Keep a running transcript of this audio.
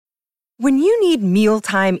When you need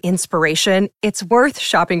mealtime inspiration, it's worth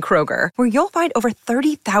shopping Kroger, where you'll find over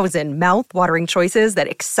 30,000 mouth-watering choices that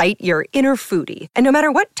excite your inner foodie. And no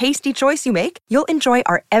matter what tasty choice you make, you'll enjoy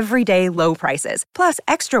our everyday low prices, plus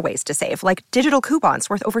extra ways to save, like digital coupons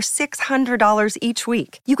worth over $600 each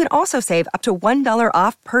week. You can also save up to $1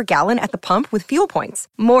 off per gallon at the pump with fuel points.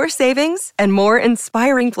 More savings and more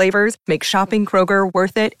inspiring flavors make shopping Kroger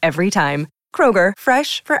worth it every time. Kroger,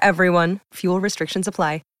 fresh for everyone. Fuel restrictions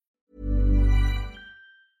apply.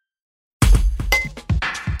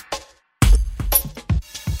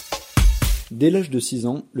 Dès l'âge de 6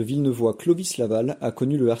 ans, le Villeneuvois Clovis Laval a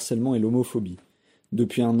connu le harcèlement et l'homophobie.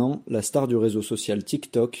 Depuis un an, la star du réseau social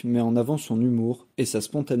TikTok met en avant son humour et sa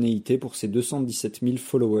spontanéité pour ses 217 000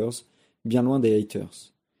 followers, bien loin des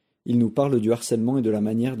haters. Il nous parle du harcèlement et de la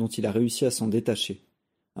manière dont il a réussi à s'en détacher.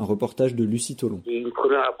 Un reportage de Lucie Tolon. J'ai eu une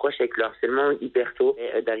première approche avec le harcèlement hyper tôt.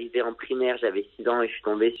 D'arriver en primaire, j'avais 6 ans et je suis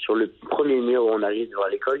tombé sur le premier mur où on arrive devant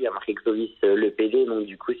l'école. Il y a marqué Clovis le PD, donc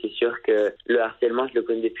du coup c'est sûr que le harcèlement je le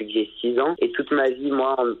connais depuis que j'ai 6 ans. Et toute ma vie,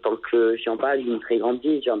 moi en tant que, je viens pas d'une très grande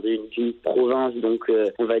ville, je viens d'une province, donc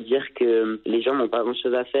on va dire que les gens n'ont pas grand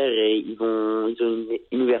chose à faire et ils ont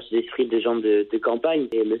une ouverture d'esprit de gens de campagne.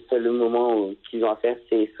 Et le seul moment qu'ils ont à faire,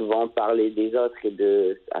 c'est souvent parler des autres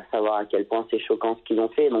et à savoir à quel point c'est choquant ce qu'ils ont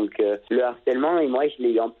fait. Donc le harcèlement, et moi je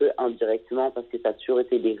l'ai eu un peu indirectement parce que ça a toujours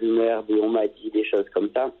été des rumeurs, on m'a dit des choses comme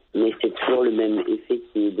ça, mais c'est toujours le même effet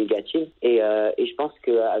qui est négatif. Et je pense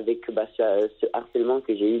qu'avec ce harcèlement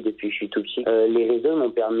que j'ai eu depuis que je suis tout petit, les réseaux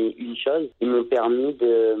m'ont permis une chose, ils m'ont permis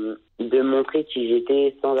de montrer qui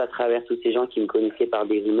j'étais sans à travers tous ces gens qui me connaissaient par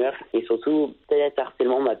des rumeurs. Et surtout, peut-être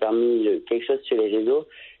harcèlement m'a permis quelque chose sur les réseaux,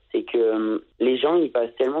 c'est que les gens, ils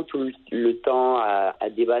passent tellement tout le temps à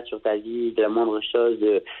débattre sur ta vie, de la moindre chose,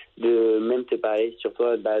 de même te parler sur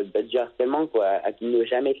toi, du harcèlement, quoi, à ne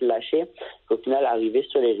jamais te lâcher, qu'au final, arriver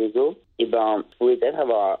sur les réseaux, et je pouvais peut-être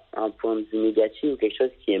avoir un point de vue négatif ou quelque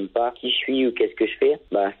chose qui n'aime pas qui je suis ou qu'est-ce que je fais,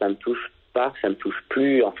 ça me touche pas, ça me touche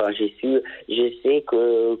plus. Enfin, je sais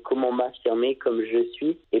comment m'affirmer comme je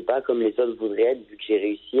suis et pas comme les autres voudraient être, vu que j'ai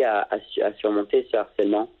réussi à surmonter ce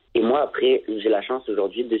harcèlement. Et moi, après, j'ai la chance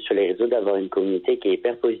aujourd'hui sur les réseaux d'avoir une communauté qui est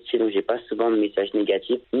hyper positive, donc j'ai pas souvent de messages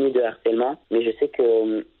négatifs ni de harcèlement, mais je sais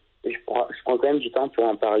que je prends quand même du temps pour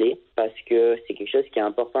en parler parce que c'est quelque chose qui est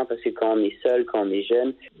important, parce que quand on est seul, quand on est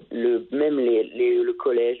jeune, même le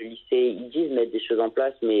collège, le lycée, ils disent mettre des choses en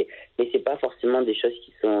place, mais c'est pas forcément des choses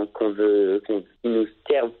qui nous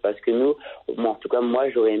servent, parce que nous, en tout cas moi,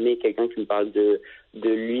 j'aurais aimé quelqu'un qui me parle de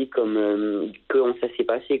lui, comme comment ça s'est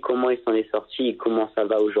passé, comment il s'en est sorti et comment ça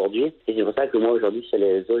va aujourd'hui. Et c'est pour ça que moi aujourd'hui sur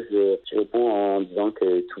les réseaux je réponds en disant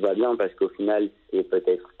que tout va bien, parce qu'au final c'est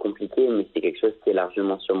peut-être compliqué, mais c'est quelque chose qui est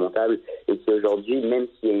largement surmontable et qui aujourd'hui, même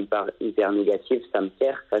s'il y a une part hyper négative, ça me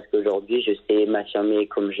sert, parce qu'aujourd'hui je sais m'affirmer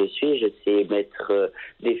comme je suis, je sais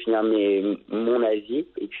définir mon avis,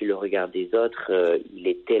 et puis le regard des autres, il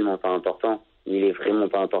est tellement pas important. Il est vraiment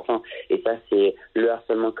pas important. Et ça, c'est le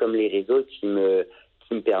harcèlement comme les réseaux qui me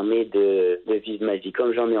permet de vivre ma vie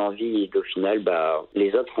comme j'en ai envie. Et au final,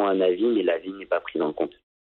 les autres ont un avis, mais la vie n'est pas prise en compte.